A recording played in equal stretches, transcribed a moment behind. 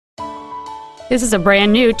This is a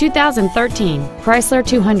brand new 2013 Chrysler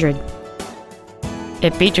 200.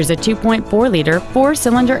 It features a 2.4-liter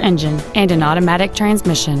four-cylinder engine and an automatic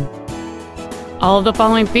transmission. All of the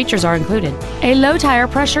following features are included: a low tire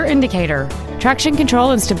pressure indicator, traction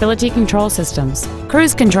control and stability control systems,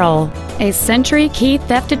 cruise control, a Sentry key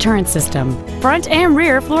theft deterrent system, front and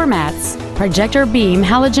rear floor mats, projector beam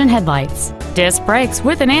halogen headlights, disc brakes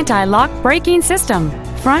with an anti-lock braking system,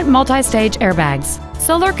 front multi-stage airbags,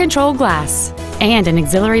 solar control glass, and an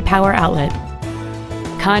auxiliary power outlet.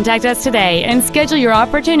 Contact us today and schedule your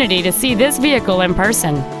opportunity to see this vehicle in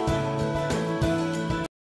person.